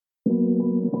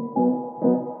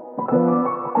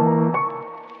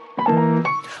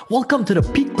Welcome to the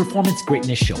Peak Performance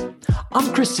Greatness Show.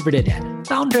 I'm Christopher Dedian,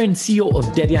 founder and CEO of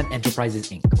Dedian Enterprises,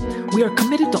 Inc. We are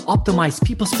committed to optimize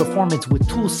people's performance with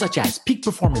tools such as peak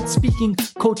performance speaking,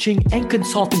 coaching, and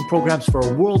consulting programs for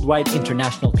a worldwide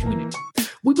international community.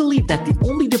 We believe that the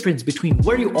only difference between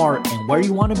where you are and where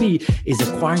you want to be is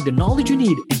acquiring the knowledge you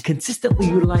need and consistently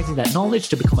utilizing that knowledge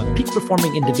to become a peak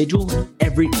performing individual in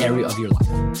every area of your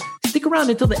life. Stick around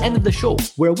until the end of the show,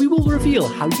 where we will reveal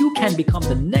how you can become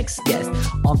the next guest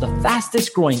on the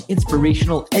fastest growing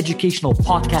inspirational educational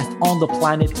podcast on the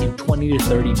planet in 20 to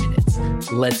 30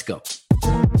 minutes. Let's go.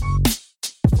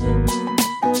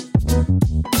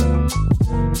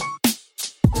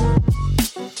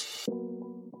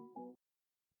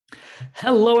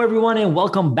 Hello, everyone, and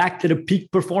welcome back to the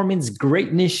Peak Performance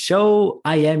Greatness Show.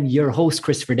 I am your host,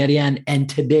 Christopher Dedian, and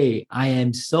today I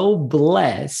am so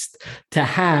blessed to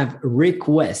have Rick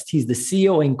West. He's the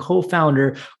CEO and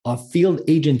co-founder of Field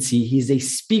Agency. He's a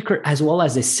speaker as well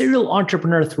as a serial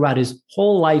entrepreneur throughout his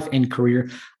whole life and career.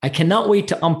 I cannot wait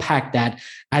to unpack that.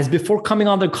 As before coming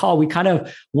on the call, we kind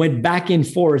of went back and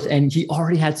forth, and he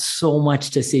already had so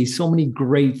much to say, so many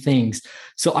great things.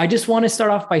 So I just want to start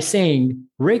off by saying,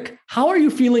 Rick, how are you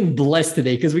feeling blessed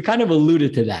today? Because we kind of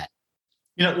alluded to that.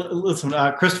 Listen,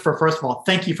 Christopher, first of all,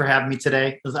 thank you for having me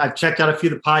today. I've checked out a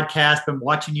few of the podcasts, been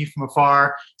watching you from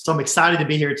afar. So I'm excited to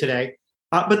be here today.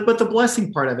 But the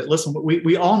blessing part of it, listen,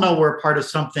 we all know we're a part of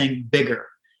something bigger.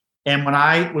 And when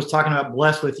I was talking about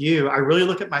blessed with you, I really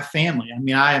look at my family. I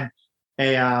mean, I am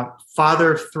a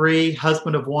father of three,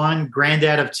 husband of one,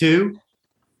 granddad of two.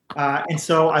 And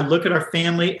so I look at our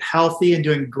family healthy and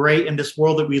doing great in this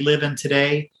world that we live in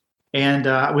today. And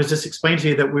I was just explaining to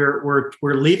you that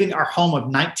we're leaving our home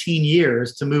of 19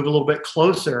 years to move a little bit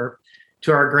closer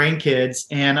to our grandkids.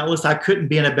 And listen, I couldn't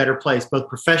be in a better place, both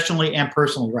professionally and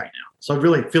personally right now. So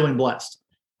really feeling blessed.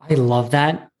 I love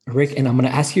that, Rick. And I'm going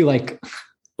to ask you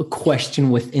a question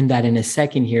within that in a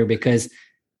second here, because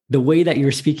the way that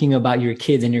you're speaking about your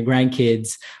kids and your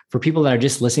grandkids, for people that are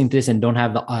just listening to this and don't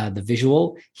have the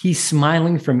visual, he's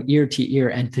smiling from ear to ear.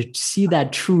 And to see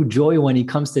that true joy when he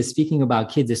comes to speaking about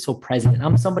kids is so present. And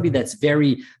I'm somebody that's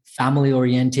very family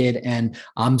oriented, and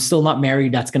I'm still not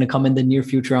married. That's going to come in the near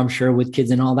future, I'm sure, with kids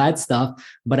and all that stuff.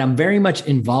 But I'm very much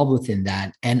involved within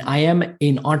that. And I am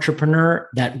an entrepreneur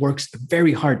that works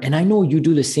very hard. And I know you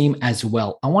do the same as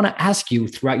well. I want to ask you,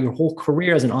 throughout your whole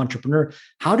career as an entrepreneur,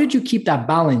 how did you keep that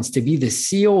balance to be the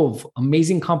CEO of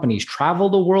amazing companies, travel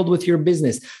the world with your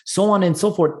business, so on and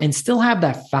so forth, and still have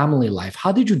that family life?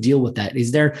 How did you deal with that?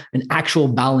 Is there an actual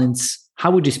balance?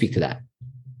 How would you speak to that?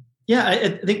 Yeah, I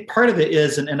think part of it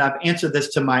is, and I've answered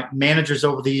this to my managers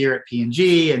over the year at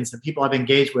P&G and some people I've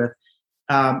engaged with,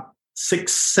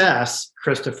 success,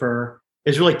 Christopher,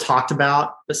 is really talked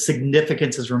about, but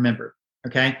significance is remembered,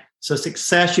 okay? So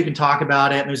success, you can talk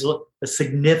about it, and there's a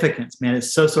significance, man.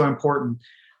 It's so important.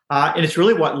 And it's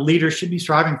really what leaders should be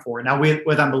striving for. Now,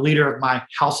 whether I'm the leader of my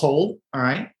household, all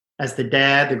right, as the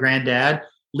dad, the granddad,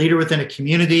 leader within a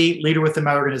community, leader within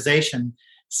my organization,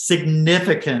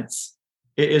 significance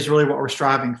is really what we're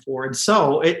striving for. And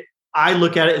so I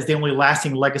look at it as the only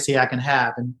lasting legacy I can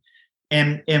have.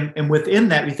 And within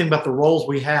that, we think about the roles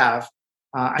we have.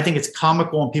 I think it's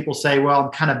comical when people say, well,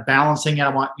 I'm kind of balancing it. I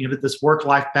want this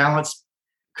work-life balance.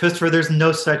 Christopher, there's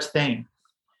no such thing.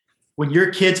 When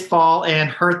your kids fall and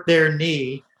hurt their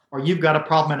knee, or you've got a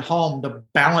problem at home, the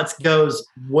balance goes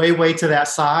way to that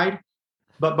side.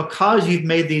 But because you've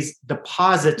made these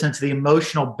deposits into the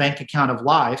emotional bank account of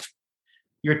life,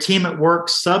 your team at work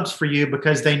subs for you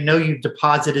because they know you've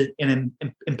deposited and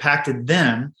impacted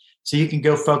them, so you can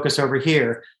go focus over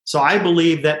here. So I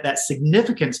believe that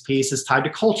significance piece is tied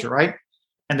to culture, right?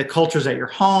 And the cultures at your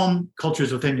home,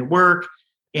 cultures within your work.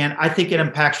 And I think it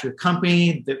impacts your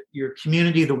company, your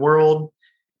community, the world.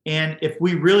 And if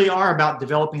we really are about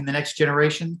developing the next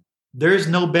generation, there's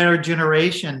no better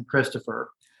generation,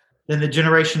 Christopher, than the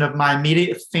generation of my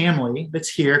immediate family that's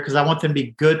here, because I want them to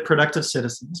be good, productive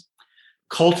citizens.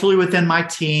 Culturally, within my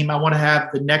team, I want to have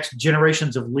the next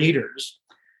generations of leaders.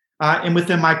 And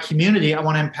within my community, I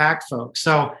want to impact folks.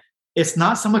 So it's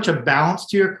not so much a balance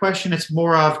to your question. It's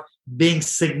more of being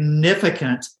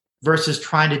significant versus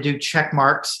trying to do check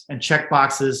marks and check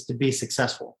boxes to be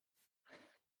successful.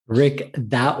 Rick,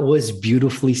 that was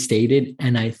beautifully stated.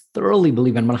 And I thoroughly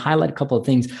believe, I'm going to highlight a couple of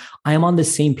things. I am on the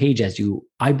same page as you.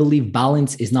 I believe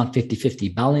balance is not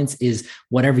 50-50. Balance is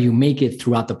whatever you make it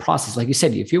throughout the process. Like you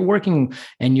said, if you're working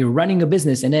and you're running a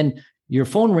business and then your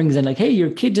phone rings and hey, your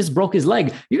kid just broke his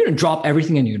leg, you're going to drop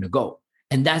everything and you're going to go.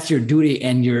 And that's your duty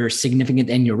and your significant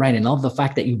and you're right. And all the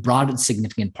fact that you brought a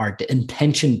significant part, the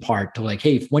intention part to like,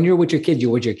 hey, when you're with your kids,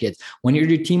 you're with your kids. When you're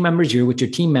your team members, you're with your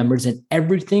team members. And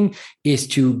everything is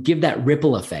to give that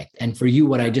ripple effect. And for you,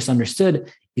 what I just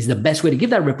understood is the best way to give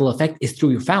that ripple effect is through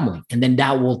your family. And then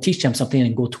that will teach them something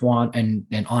and go to on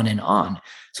and on and on.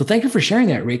 So thank you for sharing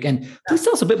that, Rick. And please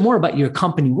tell us a bit more about your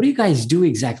company. What do you guys do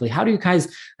exactly? How do you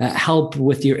guys help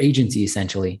with your agency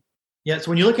essentially? Yeah.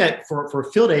 So when you look at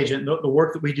for Field Agent, the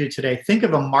work that we do today, think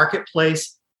of a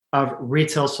marketplace of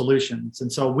retail solutions.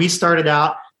 And so we started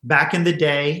out back in the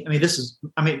day.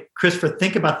 Christopher,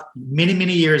 think about many,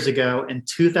 many years ago in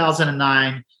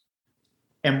 2009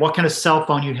 and what kind of cell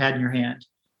phone you had in your hand.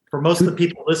 For most of the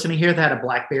people listening here, they had a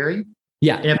BlackBerry.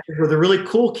 Yeah. And for the really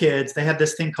cool kids, they had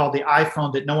this thing called the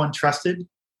iPhone that no one trusted.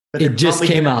 But it just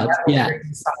came out. Yeah.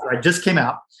 It just came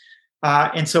out.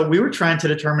 And so we were trying to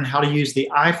determine how to use the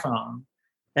iPhone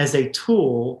as a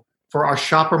tool for our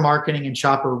shopper marketing and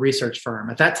shopper research firm.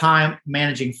 At that time,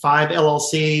 managing 5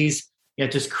 LLCs,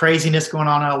 just craziness going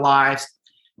on in our lives.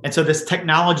 And so this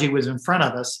technology was in front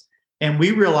of us. And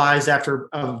we realized after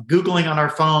Googling on our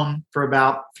phone for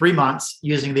about 3 months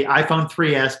using the iPhone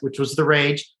 3S, which was the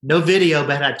rage, no video,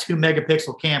 but had a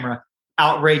 2-megapixel camera.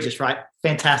 Outrageous, right?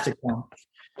 Fantastic phone.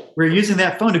 We were using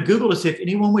that phone to Google to see if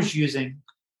anyone was using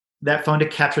that phone to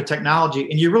capture technology.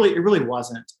 And it really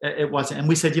wasn't. It wasn't. And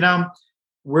we said,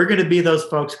 we're going to be those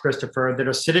folks, Christopher, that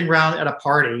are sitting around at a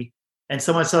party and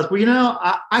someone says, well,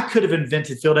 I could have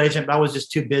invented Field Agent, but I was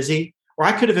just too busy. Or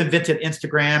I could have invented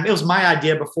Instagram. It was my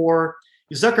idea before.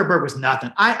 Zuckerberg was nothing.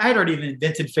 I'd already even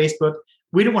invented Facebook.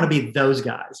 We didn't want to be those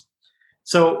guys.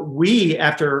 So we,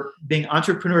 after being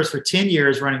entrepreneurs for 10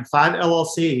 years, running 5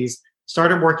 LLCs,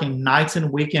 started working nights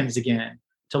and weekends again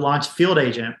to launch Field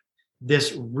Agent,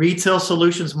 this retail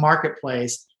solutions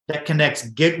marketplace that connects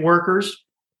gig workers,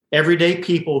 everyday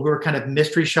people who are kind of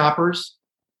mystery shoppers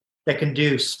that can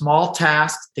do small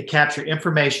tasks to capture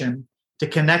information, to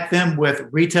connect them with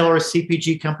retailer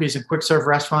CPG companies and quick serve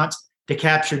restaurants to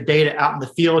capture data out in the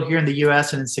field here in the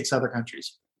US and in 6 other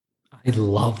countries. I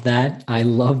love that. And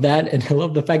I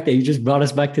love the fact that you just brought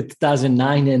us back to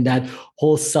 2009 and that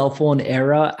whole cell phone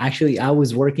era. Actually, I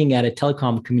was working at a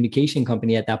telecom communication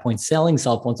company at that point, selling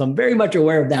cell phones. So I'm very much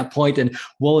aware of that point and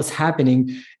what was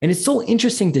happening. And it's so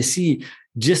interesting to see,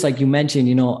 just like you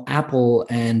mentioned, Apple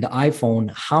and the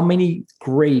iPhone, how many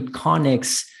great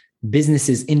Connex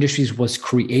businesses, industries was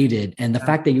created. And the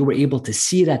fact that you were able to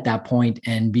see it at that point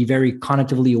and be very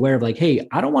cognitively aware of like, hey,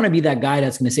 I don't want to be that guy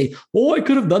that's going to say, oh, I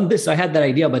could have done this. I had that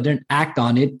idea, but didn't act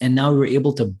on it. And now we were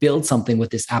able to build something with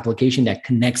this application that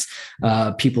connects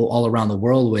people all around the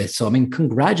world with. So,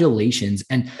 congratulations.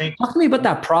 And talk to me about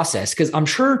that process, because I'm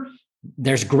sure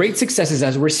there's great successes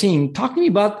as we're seeing. Talk to me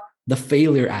about the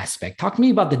failure aspect. Talk to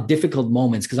me about the difficult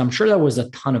moments, because I'm sure there was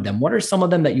a ton of them. What are some of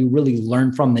them that you really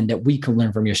learned from and that we can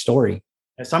learn from your story?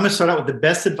 So I'm going to start out with the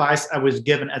best advice I was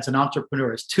given as an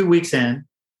entrepreneur. It's 2 weeks in.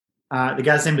 The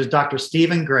guy's name is Dr.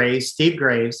 Steve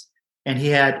Graves. And he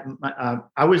had,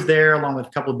 I was there along with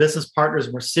a couple of business partners.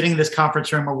 We're sitting in this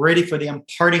conference room. We're ready for the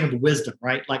imparting of wisdom,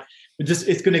 right? Like it's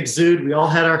going to exude. We all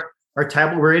had our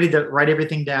tablet. We're ready to write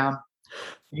everything down.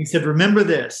 And he said, remember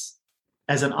this,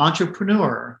 as an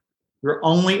entrepreneur, you're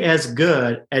only as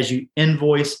good as you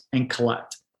invoice and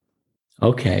collect.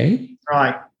 Okay.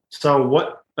 Right.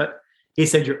 So he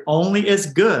said, you're only as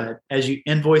good as you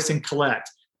invoice and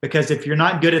collect, because if you're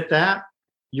not good at that,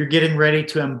 you're getting ready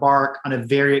to embark on a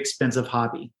very expensive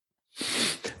hobby.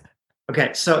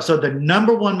 Okay. So the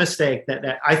number one mistake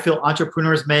that I feel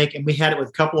entrepreneurs make, and we had it with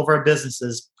a couple of our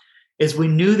businesses, is we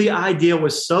knew the idea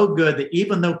was so good that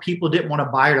even though people didn't want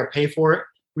to buy it or pay for it,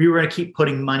 we were going to keep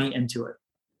putting money into it.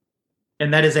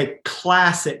 And that is a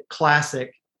classic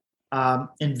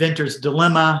inventor's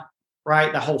dilemma,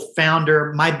 right? The whole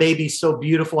founder, my baby's so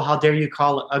beautiful, how dare you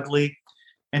call it ugly?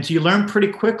 And so you learn pretty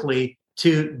quickly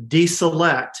to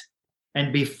deselect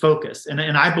and be focused. And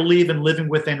I believe in living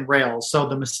within rails. So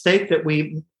the mistake that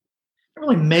we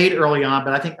really made early on,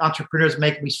 but I think entrepreneurs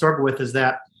we struggle with, is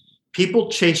that people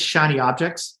chase shiny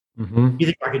objects. Mm-hmm. You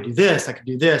think, I could do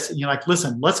this. And you're like,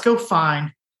 listen, let's go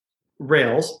find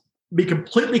rails. Be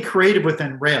completely creative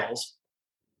within rails.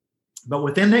 But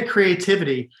within that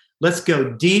creativity, let's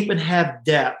go deep and have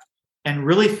depth and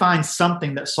really find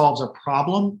something that solves a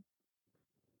problem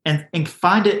and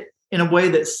find it in a way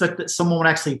that someone would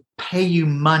actually pay you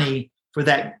money for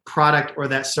that product or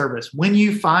that service. When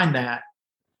you find that,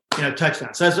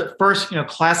 touchdown. So that's the first,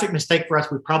 classic mistake for us.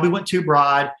 We probably went too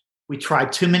broad. We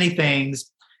tried too many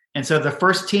things. And so the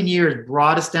first 10 years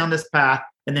brought us down this path.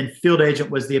 And then Field Agent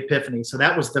was the epiphany. So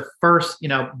that was the first,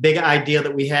 big idea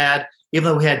that we had. Even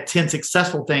though we had 10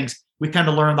 successful things, we kind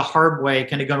of learned the hard way,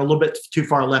 kind of going a little bit too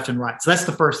far left and right. So that's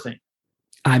the first thing.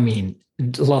 I mean,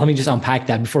 let me just unpack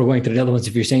that before going through the other ones.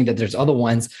 If you're saying that there's other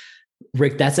ones,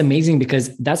 Rick, that's amazing,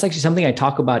 because that's actually something I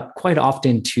talk about quite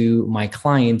often to my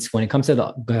clients when it comes to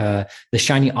the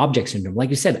shiny object syndrome. Like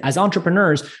you said, as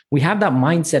entrepreneurs, we have that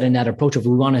mindset and that approach of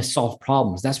we want to solve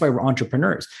problems. That's why we're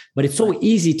entrepreneurs. But it's so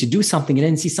easy to do something and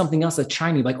then see something else that's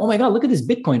shiny, like, oh my God, look at this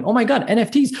Bitcoin. Oh my God,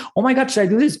 NFTs. Oh my God, should I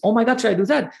do this? Oh my God, should I do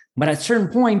that? But at a certain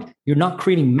point, you're not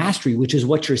creating mastery, which is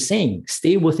what you're saying.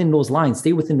 Stay within those lines,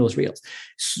 stay within those rails.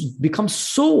 Become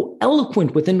so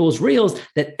eloquent within those rails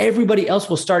that everybody else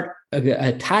will start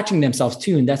attaching themselves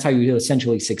to, and that's how you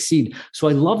essentially succeed. So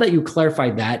I love that you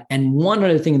clarified that. And one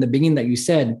other thing in the beginning that you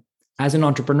said, as an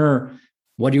entrepreneur,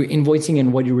 what you're invoicing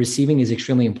and what you're receiving is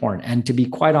extremely important. And to be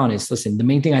quite honest, listen, the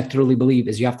main thing I thoroughly believe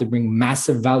is you have to bring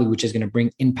massive value, which is going to bring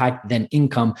impact, then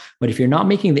income. But if you're not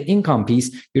making the income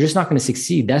piece, you're just not going to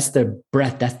succeed. That's the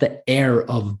breath, that's the air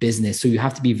of business. So you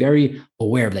have to be very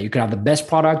aware of that. You could have the best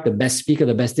product, the best speaker,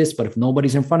 the best this, but if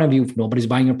nobody's in front of you, if nobody's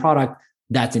buying your product,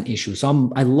 that's an issue. So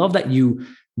I love that you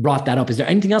brought that up. Is there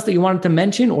anything else that you wanted to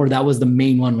mention, or that was the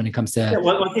main one when it comes to? Yeah,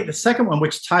 well, I think the second one,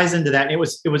 which ties into that, it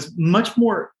was much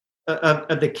more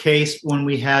of the case when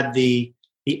we had the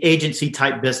agency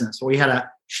type business. So we had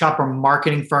a shopper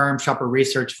marketing firm, shopper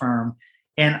research firm,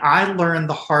 and I learned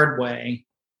the hard way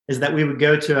is that we would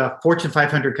go to a Fortune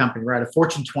 500 company, right? A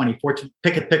Fortune 20,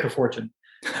 pick a Fortune.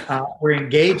 We're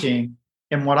engaging,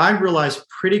 and what I realized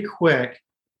pretty quick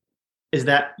is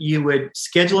that you would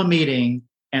schedule a meeting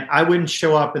and I wouldn't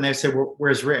show up and they'd say,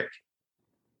 where's Rick?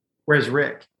 Where's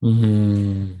Rick?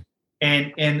 Mm-hmm.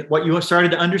 And what you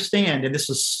started to understand, and this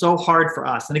was so hard for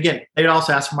us. And again, they'd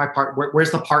also ask for my part,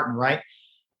 where's the partner, right?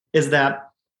 Is that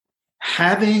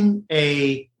having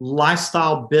a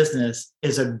lifestyle business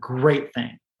is a great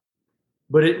thing,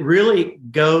 but it really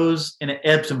goes and it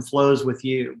ebbs and flows with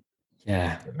you.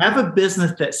 Yeah. Have a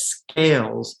business that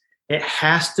scales. It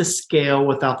has to scale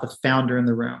without the founder in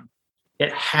the room.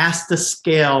 It has to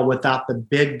scale without the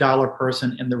big dollar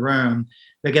person in the room,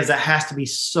 because it has to be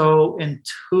so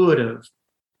intuitive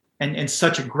and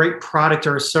such a great product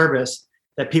or a service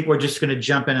that people are just going to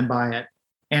jump in and buy it.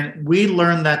 And we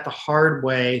learned that the hard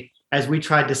way as we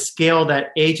tried to scale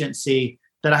that agency,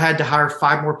 that I had to hire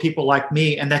 5 more people like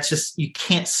me. And that's just, you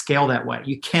can't scale that way.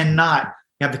 You cannot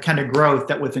have the kind of growth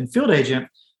that within Field Agent,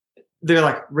 they're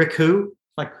like, Rick who?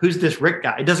 Like, who's this Rick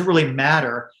guy? It doesn't really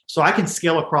matter. So I can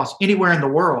scale across anywhere in the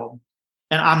world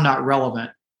and I'm not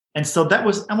relevant. And so that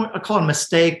was, I call it a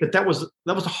mistake, but that was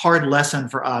a hard lesson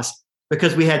for us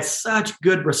because we had such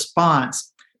good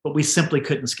response, but we simply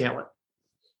couldn't scale it.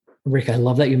 Rick, I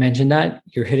love that you mentioned that.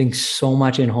 You're hitting so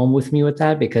much in home with me with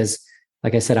that, because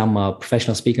like I said, I'm a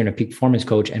professional speaker and a peak performance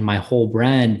coach, and my whole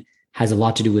brand has a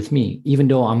lot to do with me. Even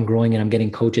though I'm growing and I'm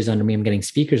getting coaches under me, I'm getting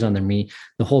speakers under me,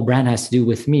 the whole brand has to do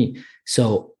with me.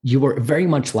 So you were very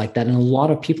much like that. And a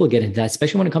lot of people get into that,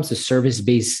 especially when it comes to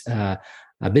service-based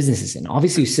businesses. And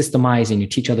obviously you systemize and you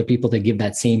teach other people to give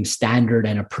that same standard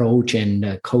and approach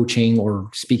and coaching or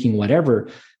speaking, whatever.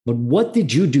 But what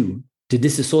did you do to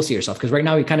disassociate yourself? Because right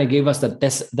now you kind of gave us that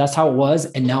that's how it was.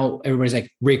 And now everybody's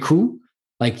like, Rick who?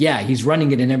 Like, yeah, he's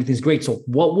running it and everything's great. So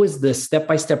what was the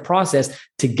step-by-step process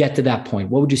to get to that point?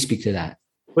 What would you speak to that?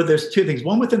 Well, there's 2 things.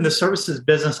 One, within the services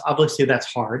business, obviously that's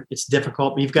hard. It's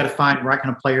difficult, but you've got to find the right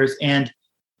kind of players. And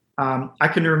I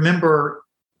can remember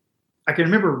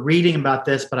reading about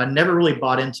this, but I never really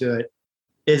bought into it,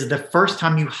 is the first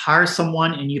time you hire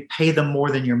someone and you pay them more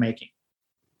than you're making.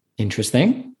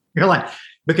 Interesting. You're like,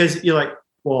 because you're like,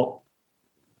 well,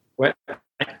 what?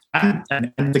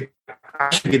 I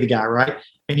should be the guy, right?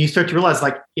 And you start to realize,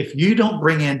 like, if you don't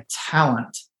bring in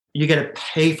talent, you got to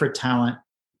pay for talent.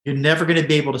 You're never going to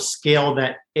be able to scale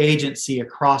that agency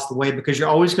across the way, because you're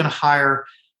always going to hire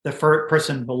the first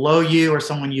person below you or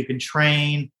someone you can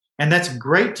train. And that's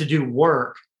great to do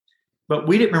work. But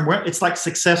we didn't remember, it's like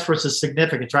success versus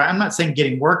significance, right? I'm not saying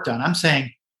getting work done. I'm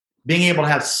saying being able to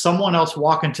have someone else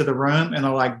walk into the room and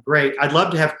they're like, great, I'd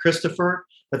love to have Christopher,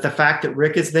 but the fact that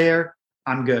Rick is there,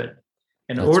 I'm good.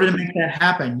 In order to make that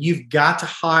happen, you've got to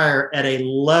hire at a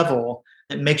level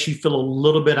that makes you feel a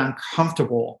little bit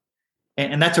uncomfortable.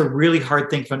 And that's a really hard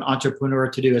thing for an entrepreneur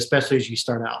to do, especially as you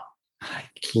start out. I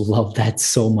love that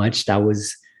so much. That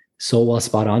was so well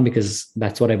spot on, because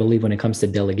that's what I believe when it comes to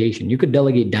delegation. You could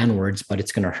delegate downwards, but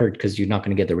it's going to hurt because you're not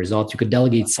going to get the results. You could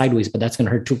delegate sideways, but that's going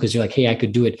to hurt too, because you're like, hey, I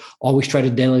could do it. Always try to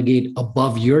delegate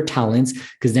above your talents,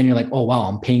 because then you're like, oh, wow,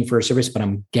 I'm paying for a service, but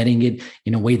I'm getting it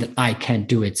in a way that I can't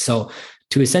do it. So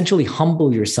to essentially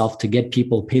humble yourself to get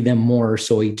people, pay them more.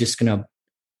 So you're just going to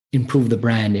improve the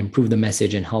brand, improve the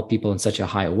message, and help people in such a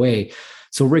high way.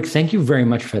 So Rick, thank you very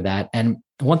much for that. And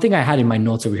one thing I had in my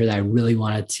notes over here that I really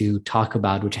wanted to talk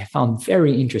about, which I found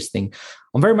very interesting.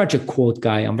 I'm very much a quote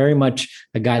guy. I'm very much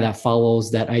a guy that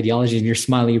follows that ideology, and you're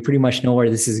smiling. You pretty much know where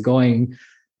this is going.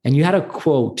 And you had a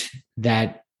quote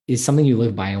that is something you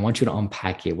live by. I want you to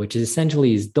unpack it, which is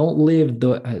essentially is don't live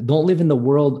in the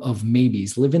world of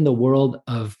maybes. Live in the world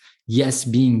of yes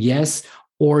being yes,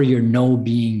 or your no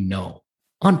being no.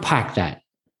 Unpack that.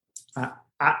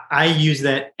 I use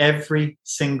that every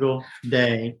single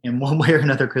day in one way or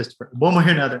another, Christopher, one way or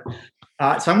another.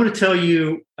 So I'm going to tell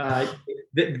you,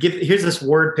 here's this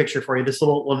word picture for you, this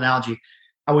little analogy.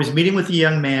 I was meeting with a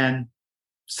young man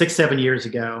 6-7 years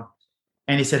ago,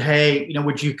 and he said, hey,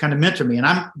 would you kind of mentor me? And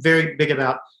I'm very big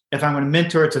about, if I'm going to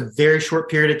mentor, it's a very short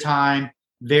period of time,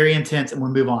 very intense, and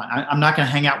we'll move on. I'm not going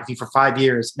to hang out with you for 5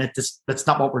 years. That's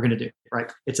not what we're going to do,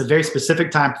 right? It's a very specific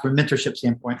time from a mentorship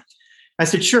standpoint. I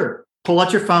said, sure. Pull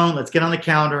out your phone. Let's get on the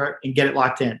calendar and get it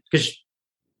locked in, because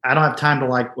I don't have time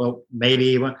to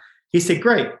maybe. He said,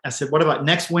 great. I said, what about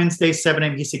next Wednesday, 7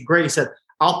 a.m.? He said, great. He said,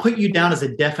 I'll put you down as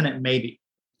a definite maybe.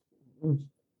 And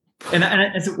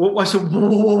I said, whoa.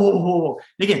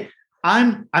 And again,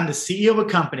 I'm the CEO of a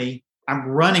company. I'm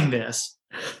running this.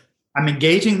 I'm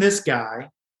engaging this guy.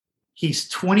 He's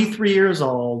 23 years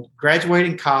old,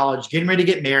 graduating college, getting ready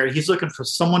to get married. He's looking for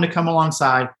someone to come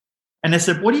alongside. And I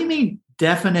said, what do you mean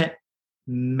definite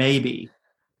maybe?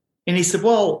 And he said,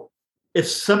 well, if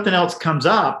something else comes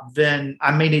up, then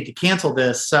I may need to cancel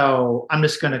this. So I'm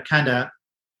just going to kind of,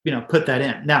 put that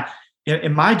in. Now,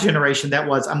 in my generation, that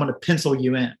was, I'm going to pencil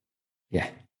you in. Yeah.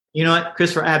 You know what,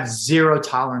 Christopher, I have zero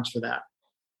tolerance for that.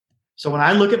 So when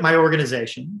I look at my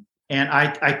organization and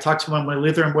I talk to them when I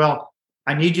leave there, and well,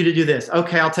 I need you to do this.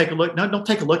 Okay, I'll take a look. No, don't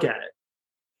take a look at it.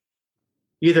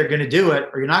 You're either going to do it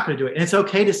or you're not going to do it. And it's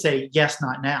okay to say, yes,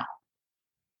 not now.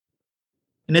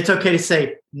 And it's okay to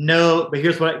say no, but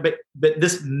here's what but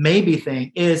this maybe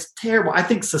thing is terrible. I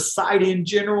think society in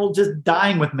general just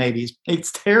dying with maybes.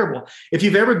 It's terrible. If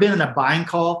you've ever been in a buying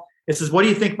call, it says, what do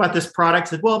you think about this product? It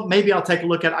says, well, maybe I'll take a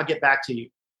look at it. I'll get back to you.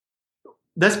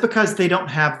 That's because they don't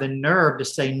have the nerve to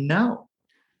say no.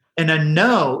 And a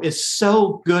no is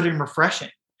so good and refreshing,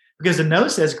 because a no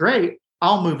says, great,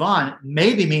 I'll move on.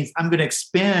 Maybe means I'm going to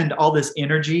expend all this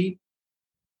energy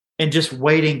and just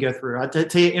waiting to go through. I'll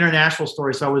tell you an international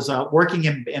story. So I was working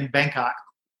in Bangkok,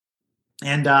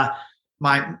 and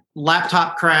my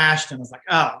laptop crashed, and I was like,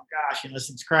 oh gosh,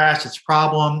 it's crashed, it's a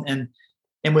problem.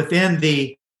 And within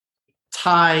the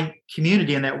Thai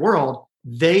community in that world,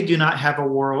 they do not have a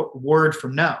word for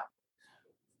no.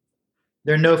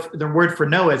 Their word for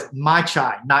no is my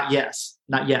chai, not yes,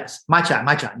 not yes. My chai,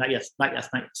 not yes, not yes,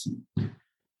 not yes.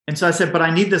 And so I said, but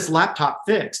I need this laptop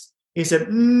fixed. He said,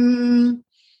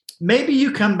 maybe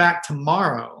you come back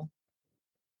tomorrow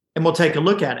and we'll take a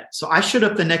look at it. So I showed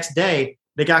up the next day.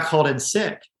 The guy called in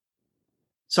sick.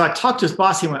 So I talked to his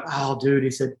boss. He went, oh, dude, he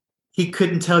said, he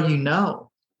couldn't tell you no.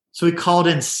 So he called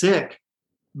in sick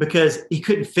because he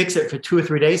couldn't fix it for 2 or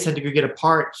 3 days, had to go get a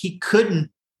part. He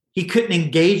couldn't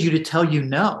engage you to tell you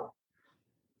no.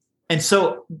 And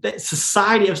so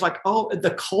society, it was like, oh,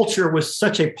 the culture was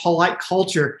such a polite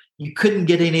culture. You couldn't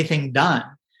get anything done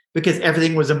because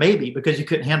everything was a maybe, because you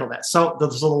couldn't handle that. So the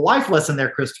life lesson there,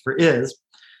 Christopher, is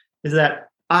that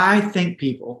I think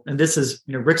people, and this is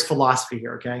Rick's philosophy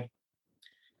here, okay?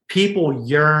 People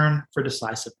yearn for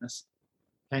decisiveness.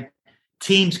 Okay.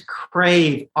 Teams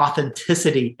crave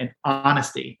authenticity and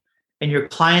honesty, and your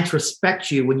clients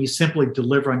respect you when you simply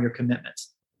deliver on your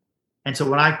commitments. And so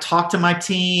when I talk to my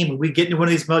team, we get into one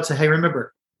of these modes, say, hey,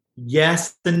 remember,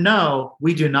 yes and no,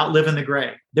 we do not live in the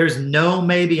gray. There's no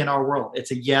maybe in our world.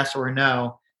 It's a yes or a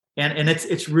no. And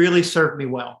it's really served me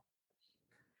well.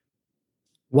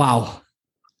 Wow.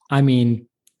 I mean,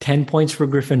 10 points for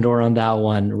Gryffindor on that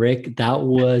one. Rick, that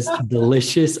was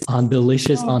delicious on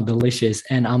delicious on delicious.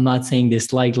 And I'm not saying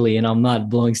this lightly, and I'm not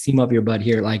blowing steam up your butt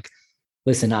here. Like,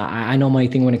 listen, I know my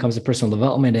thing when it comes to personal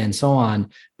development and so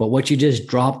on, but what you just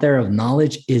dropped there of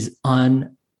knowledge is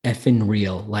effing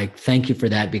real. Like, thank you for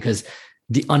that, because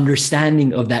the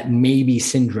understanding of that maybe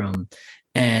syndrome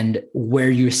and where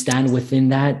you stand within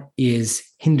that is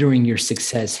hindering your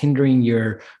success, hindering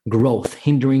your growth,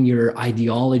 hindering your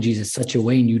ideologies in such a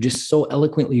way. And you just so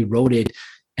eloquently wrote it.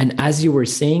 And as you were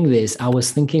saying this, I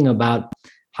was thinking about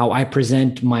how I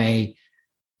present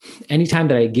anytime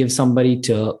that I give somebody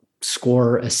to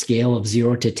score a scale of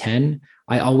 0 to 10,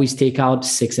 I always take out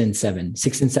 6 and 7.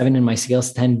 6 and 7 in my scale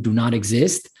of 10 do not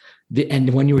exist.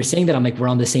 And when you were saying that, I'm like, we're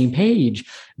on the same page,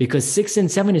 because 6 and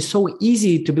 7 is so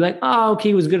easy to be like, oh,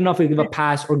 okay, it was good enough to give a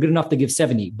pass or good enough to give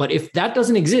 70. But if that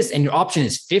doesn't exist and your option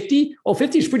is 50,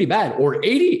 50 is pretty bad, or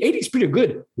 80 is pretty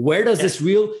good. Where does this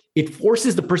it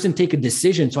forces the person to take a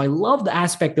decision. So I love the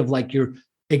aspect of like you're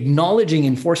acknowledging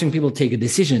and forcing people to take a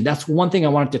decision. That's one thing I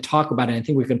wanted to talk about. And I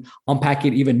think we can unpack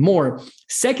it even more.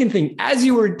 Second thing, as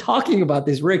you were talking about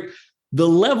this, Rick, the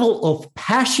level of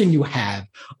passion you have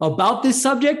about this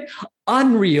subject,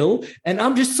 unreal. And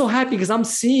I'm just so happy because I'm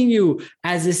seeing you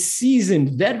as a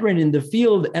seasoned veteran in the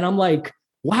field. And I'm like,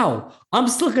 wow, I'm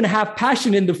still going to have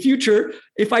passion in the future.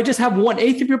 If I just have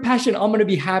 1/8 of your passion, I'm going to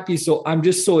be happy. So I'm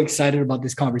just so excited about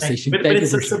this conversation. But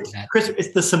it's Chris,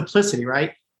 it's the simplicity,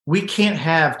 right? We can't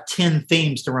have 10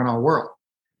 themes to run our world.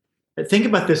 But think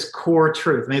about this core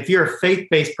truth. I mean, if you're a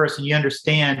faith-based person, you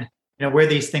understand, where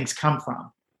these things come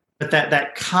from. But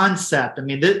that concept, I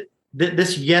mean,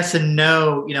 this yes and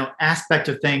no, aspect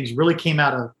of things really came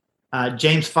out of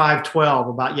James 5:12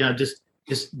 about,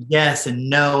 just yes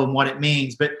and no and what it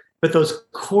means. But those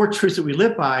core truths that we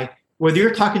live by, whether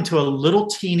you're talking to a little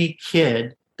teeny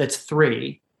kid that's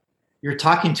 3, you're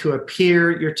talking to a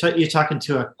peer, you're talking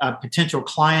to a potential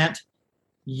client,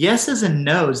 yeses and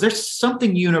nos, there's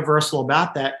something universal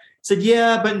about that. Said,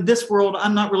 yeah, but in this world,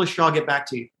 I'm not really sure I'll get back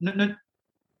to you. No.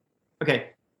 Okay.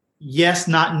 Yes,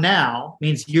 not now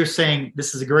means you're saying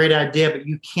this is a great idea, but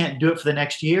you can't do it for the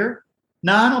next year.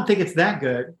 No, I don't think it's that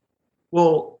good.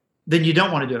 Well, then you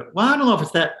don't want to do it. Well, I don't know if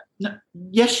it's that. No,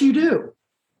 yes, you do.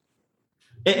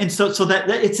 And so that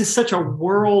it's just such a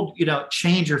world,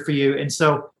 changer for you. And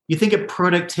so you think of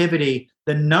productivity,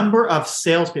 the number of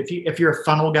sales, if you're a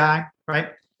funnel guy,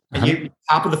 right? And you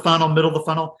top of the funnel, middle of the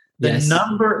funnel, the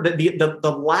number,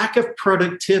 the lack of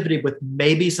productivity with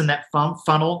maybes in that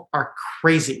funnel are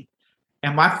crazy.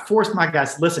 And I force my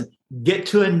guys, listen, get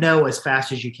to a no as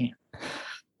fast as you can.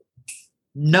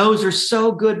 No's are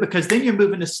so good because then you're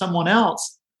moving to someone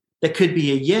else that could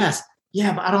be a yes.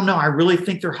 Yeah, but I don't know. I really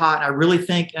think they're hot. I really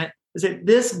think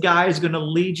this guy is going to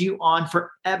lead you on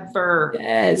forever.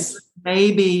 Yes.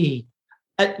 Maybe.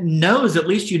 No's, at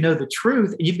least you know the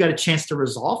truth and you've got a chance to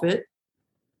resolve it.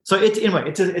 So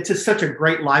it's such a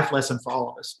great life lesson for all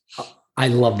of us. I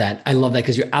love that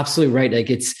because you're absolutely right. Like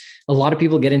it's a lot of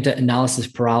people get into analysis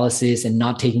paralysis and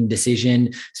not taking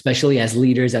decision, especially as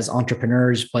leaders, as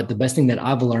entrepreneurs. But the best thing that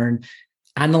I've learned,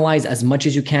 analyze as much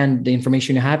as you can the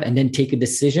information you have and then take a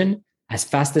decision as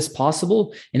fast as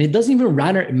possible. And it doesn't even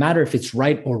matter if it's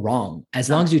right or wrong, as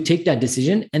long as you take that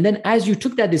decision. And then as you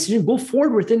took that decision, go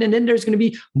forward with it. And then there's going to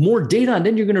be more data. And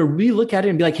then you're going to relook at it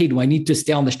and be like, hey, do I need to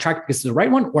stay on this track because it's the right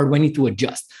one? Or do I need to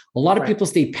adjust? A lot of people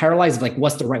stay paralyzed. Like,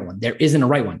 what's the right one? There isn't a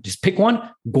right one. Just pick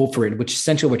one, go for it, which is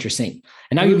essentially what you're saying.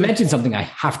 And now you mentioned something I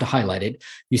have to highlight it.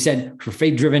 You said for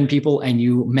faith-driven people, and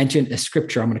you mentioned a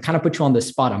scripture. I'm going to kind of put you on the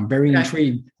spot. I'm very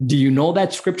intrigued. Do you know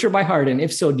that scripture by heart? And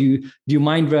if so, do you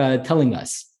mind telling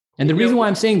us? And the reason why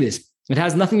I'm saying this, it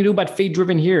has nothing to do about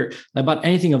faith-driven here, about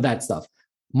anything of that stuff.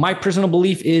 My personal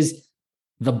belief is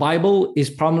the Bible is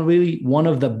probably one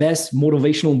of the best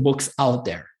motivational books out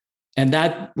there. And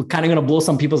that we're kind of going to blow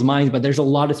some people's minds, but there's a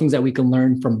lot of things that we can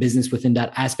learn from business within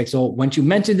that aspect. So once you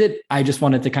mentioned it, I just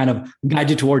wanted to kind of guide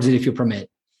you towards it, if you permit.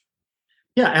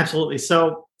 Yeah, absolutely.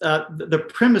 So the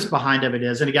premise behind of it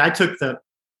is, and again, I took a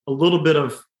little bit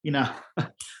of,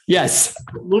 yes,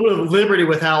 a little bit of liberty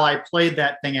with how I played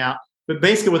that thing out. But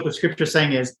basically what the scripture is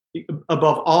saying is,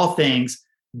 above all things,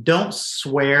 don't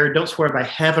swear by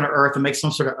heaven or earth and make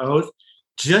some sort of oath.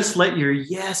 Just let your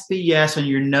yes be yes and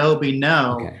your no be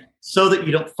no. Okay. So that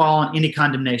you don't fall in any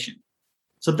condemnation.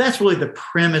 So that's really the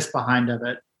premise behind of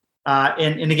it.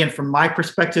 And again, from my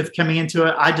perspective coming into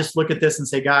it, I just look at this and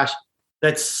say, gosh,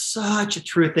 that's such a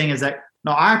true thing, is that,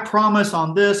 no, I promise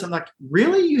on this. I'm like,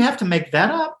 really? You have to make that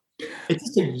up? It's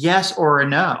just a yes or a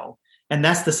no. And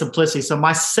that's the simplicity. So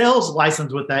my sales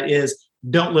license with that is,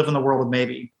 don't live in the world of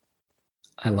maybe.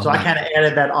 I kind of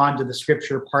added that on to the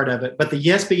scripture part of it. But the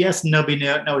yes be yes, no be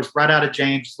no is right out of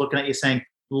James, looking at you saying,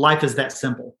 life is that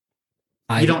simple.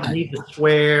 You don't need to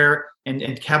swear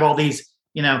and have all these,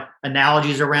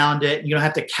 analogies around it. You don't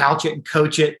have to couch it and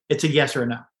coach it. It's a yes or a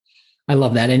no. I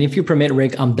love that. And if you permit,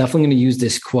 Rick, I'm definitely going to use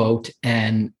this quote.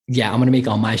 And I'm going to make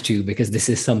homage to you because this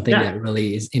is something that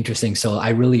really is interesting. So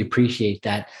I really appreciate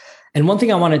that. And one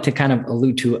thing I wanted to kind of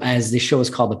allude to, as this show is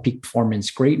called the Peak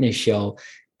Performance Greatness Show,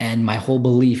 and my whole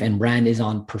belief and brand is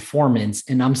on performance.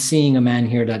 And I'm seeing a man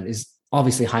here that is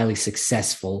obviously highly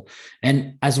successful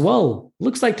and as well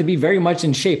looks like to be very much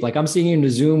in shape. Like I'm seeing you in the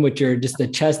Zoom with your just the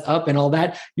chest up and all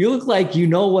that. You look like you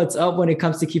know what's up when it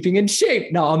comes to keeping in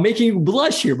shape. Now I'm making you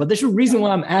blush here, but there's a reason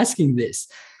why I'm asking this.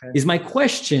 Is my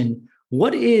question,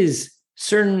 what is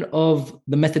certain of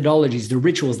the methodologies, the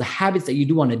rituals, the habits that you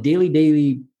do on a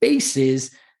daily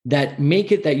basis that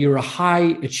make it that you're a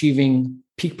high achieving,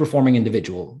 peak performing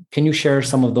individual? Can you share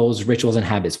some of those rituals and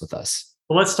habits with us?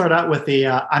 Well, let's start out with the,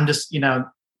 I'm just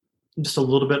a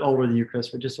little bit older than you, Chris,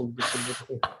 but just a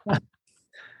little bit.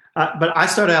 But I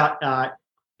start out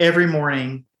every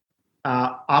morning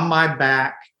on my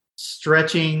back,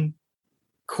 stretching,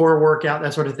 core workout,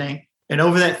 that sort of thing. And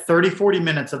over that 30, 40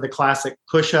 minutes of the classic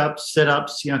push-ups,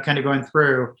 sit-ups, kind of going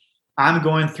through, I'm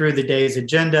going through the day's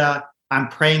agenda. I'm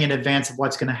praying in advance of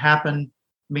what's going to happen.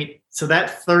 I mean, so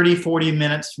that 30, 40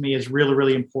 minutes for me is really,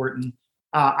 really important.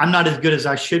 I'm not as good as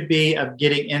I should be of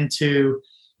getting into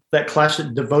that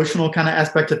classic devotional kind of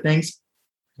aspect of things.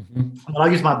 Mm-hmm. I'll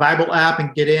use my Bible app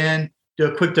and get in, do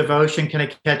a quick devotion,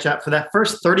 kind of catch up. For that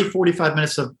first 30, 45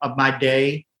 minutes of my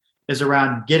day is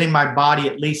around getting my body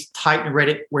at least tight and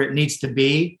ready where it needs to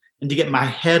be and to get my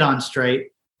head on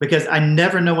straight, because I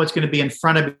never know what's going to be in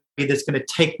front of me that's going to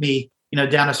take me,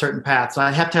 down a certain path. So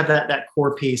I have to have that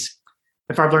core piece.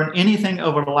 If I've learned anything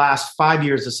over the last 5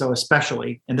 years or so,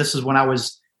 especially, and this is when I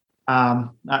was,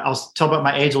 I'll tell about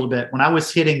my age a little bit. When I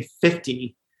was hitting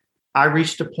 50, I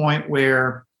reached a point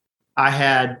where I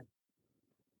had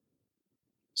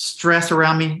stress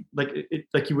around me,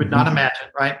 like you would not imagine,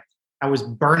 right? I was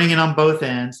burning it on both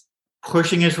ends,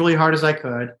 pushing as really hard as I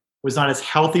could, was not as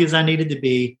healthy as I needed to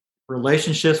be.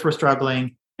 Relationships were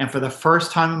struggling. And for the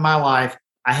first time in my life,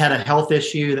 I had a health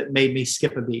issue that made me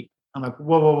skip a beat. I'm like,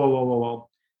 whoa.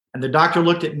 And the doctor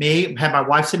looked at me, had my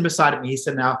wife sitting beside me. He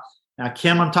said, now,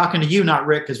 Kim, I'm talking to you, not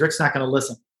Rick, because Rick's not going to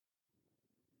listen.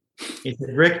 He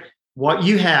said, Rick, what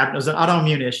you have, it was an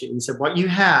autoimmune issue. He said, what you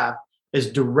have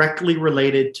is directly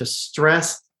related to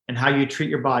stress and how you treat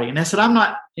your body. And I said,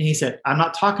 he said, I'm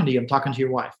not talking to you. I'm talking to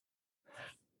your wife.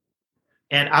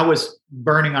 And I was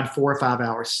burning on 4 or 5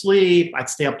 hours sleep. I'd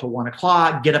stay up till 1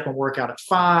 o'clock, get up and work out at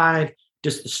 5,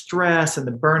 just the stress and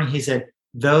the burning. He said,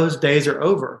 those days are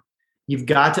over. You've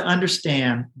got to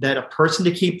understand that a person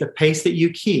to keep the pace that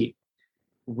you keep,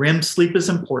 REM sleep is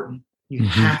important. You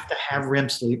have to have REM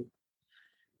sleep.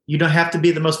 You don't have to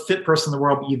be the most fit person in the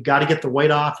world, but you've got to get the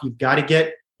weight off. You've got to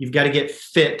get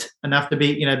fit enough to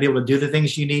be able to do the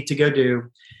things you need to go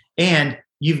do. And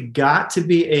you've got to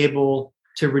be able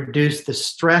to reduce the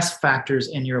stress factors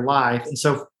in your life. And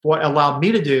so what allowed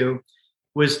me to do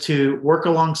was to work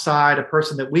alongside a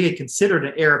person that we had considered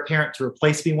an heir apparent to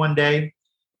replace me one day,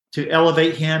 to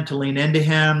elevate him, to lean into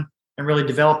him and really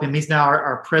develop him. He's now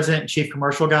our president and chief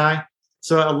commercial guy.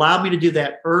 So it allowed me to do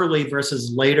that early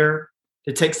versus later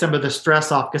to take some of the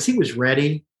stress off, because he was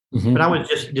ready, but I was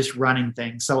just running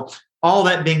things. So all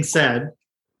that being said,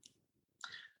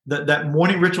 that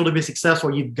morning ritual to be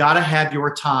successful, you've got to have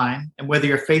your time. And whether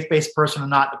you're a faith-based person or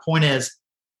not, the point is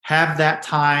have that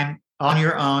time on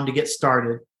your own to get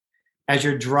started. As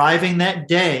you're driving that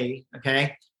day,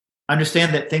 okay,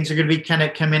 understand that things are going to be kind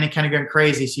of come in and kind of going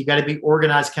crazy. So you got to be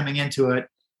organized coming into it.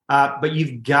 But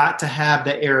you've got to have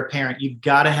that heir apparent. You've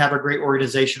got to have a great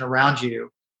organization around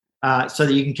you so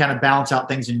that you can kind of balance out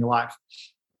things in your life.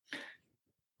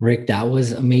 Rick, that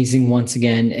was amazing once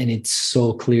again. And it's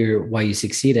so clear why you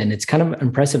succeed. And it's kind of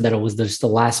impressive that it was just the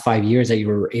last 5 years that you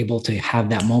were able to have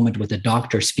that moment with the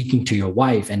doctor speaking to your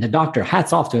wife. And the doctor,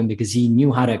 hats off to him, because he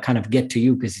knew how to kind of get to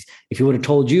you. Because if he would have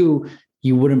told you,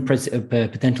 you wouldn't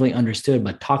potentially understood.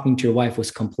 But talking to your wife was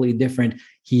completely different.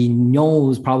 He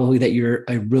knows probably that you're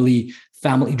a really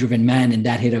family-driven man, and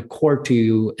that hit a chord to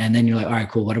you. And then you're like, all right,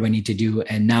 cool. What do I need to do?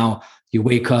 And now you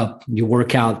wake up, you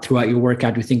work out. Throughout your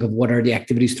workout, you think of what are the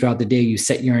activities throughout the day. You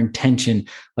set your intention.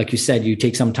 Like you said, you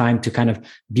take some time to kind of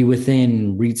be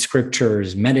within, read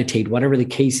scriptures, meditate, whatever the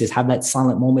case is, have that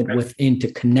silent moment within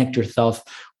to connect yourself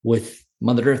with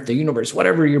Mother Earth, the universe,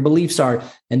 whatever your beliefs are.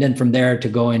 And then from there to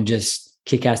go and just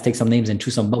kick ass, take some names and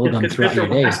chew some bubble gum throughout your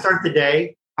day. When I start the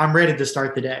day, I'm ready to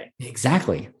start the day.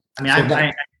 Exactly. I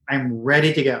mean, I'm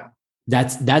ready to go.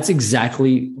 That's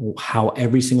exactly how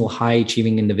every single high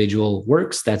achieving individual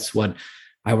works. That's what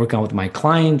I work on with my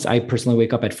clients. I personally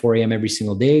wake up at 4 a.m. every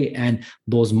single day, and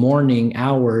those morning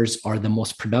hours are the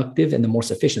most productive and the most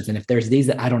efficient. And if there's days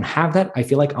that I don't have that, I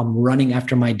feel like I'm running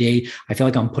after my day. I feel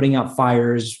like I'm putting out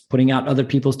fires, putting out other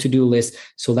people's to-do lists.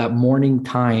 So that morning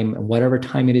time, whatever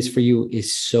time it is for you,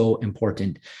 is so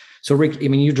important. So Rick, I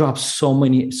mean, you dropped so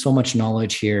much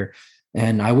knowledge here.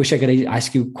 And I wish I could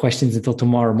ask you questions until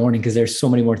tomorrow morning, because there's so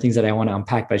many more things that I want to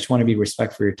unpack, but I just want to be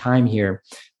respectful for your time here.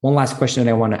 One last question that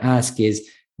I want to ask is,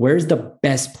 where's the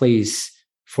best place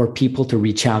for people to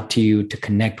reach out to you, to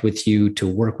connect with you, to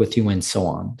work with you, and so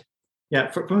on?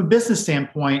 Yeah, from a business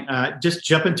standpoint, just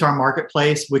jump into our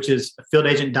marketplace, which is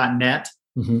fieldagent.net.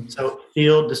 Mm-hmm. So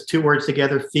field, just two words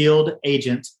together,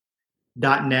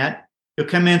 fieldagent.net. You'll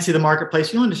come in, see the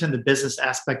marketplace. You'll understand the business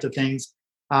aspect of things.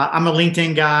 I'm a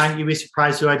LinkedIn guy. You'd be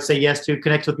surprised who I'd say yes to.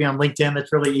 Connect with me on LinkedIn.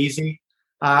 That's really easy.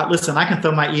 Listen, I can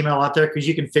throw my email out there because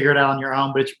you can figure it out on your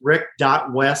own, but it's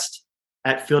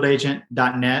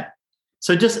rick.west@fieldagent.net.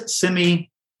 So just send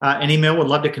me an email. Would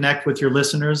love to connect with your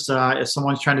listeners. If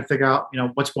someone's trying to figure out,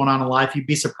 what's going on in life, you'd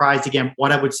be surprised again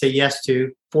what I would say yes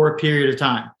to for a period of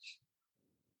time.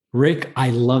 Rick,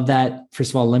 I love that. First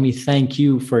of all, let me thank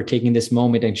you for taking this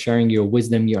moment and sharing your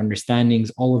wisdom, your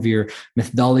understandings, all of your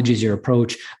methodologies, your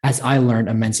approach, as I learned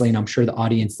immensely, and I'm sure the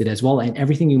audience did as well. And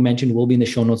everything you mentioned will be in the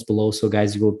show notes below. So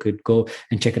guys, you could go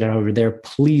and check it out over there.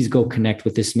 Please go connect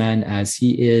with this man, as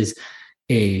he is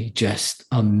a just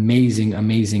amazing,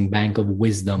 amazing bank of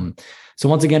wisdom. So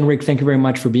once again, Rick, thank you very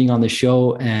much for being on the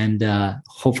show. And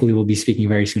hopefully we'll be speaking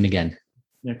very soon again.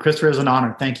 Yeah, Christopher, it was an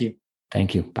honor. Thank you.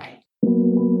 Thank you. Bye.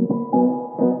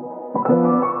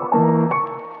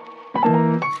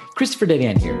 Christopher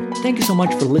Dedian here. Thank you so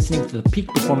much for listening to the Peak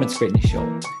Performance Greatness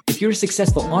Show. If you're a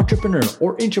successful entrepreneur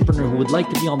or intrapreneur who would like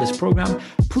to be on this program,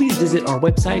 please visit our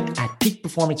website at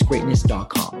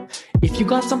peakperformancegreatness.com. If you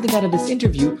got something out of this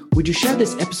interview, would you share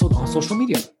this episode on social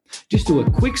media? Just do a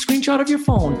quick screenshot of your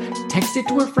phone, text it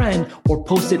to a friend, or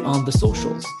post it on the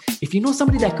socials. If you know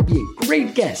somebody that could be a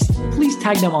great guest, please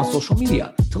tag them on social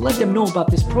media to let them know about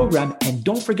this program, and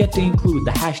don't forget to include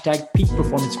the hashtag Peak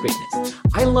Performance Greatness.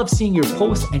 I love seeing your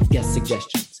posts and guest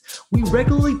suggestions. We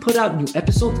regularly put out new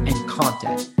episodes and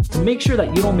content. To make sure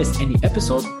that you don't miss any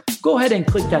episode, go ahead and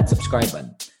click that subscribe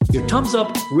button. Your thumbs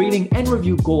up, rating, and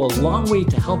review go a long way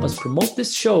to help us promote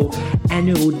this show, and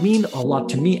it would mean a lot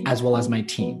to me as well as my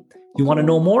team. You want to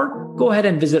know more? Go ahead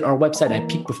and visit our website at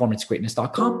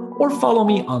peakperformancegreatness.com or follow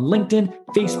me on LinkedIn,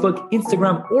 Facebook,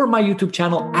 Instagram, or my YouTube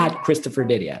channel at Christopher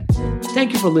Dedian.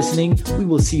 Thank you for listening. We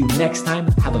will see you next time.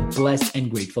 Have a blessed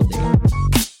and grateful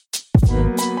day.